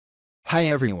Hi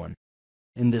everyone.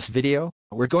 In this video,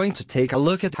 we're going to take a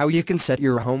look at how you can set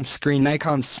your home screen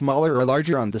icons smaller or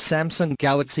larger on the Samsung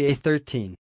Galaxy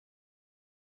A13.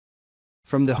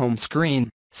 From the home screen,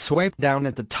 swipe down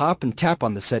at the top and tap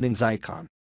on the settings icon.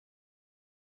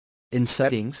 In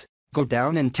settings, go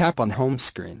down and tap on home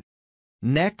screen.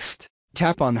 Next,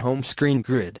 tap on home screen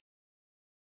grid.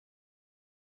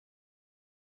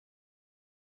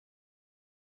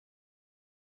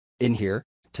 In here,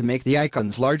 to make the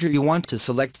icons larger you want to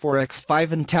select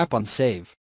 4x5 and tap on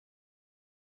Save.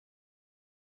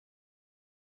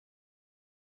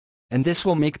 And this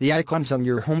will make the icons on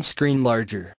your home screen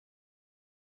larger.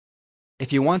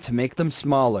 If you want to make them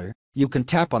smaller, you can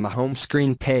tap on the home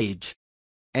screen page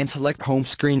and select home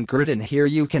screen grid, and here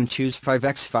you can choose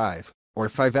 5x5 or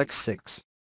 5x6.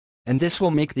 And this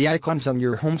will make the icons on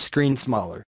your home screen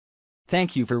smaller.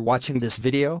 Thank you for watching this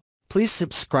video. Please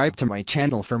subscribe to my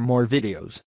channel for more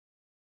videos.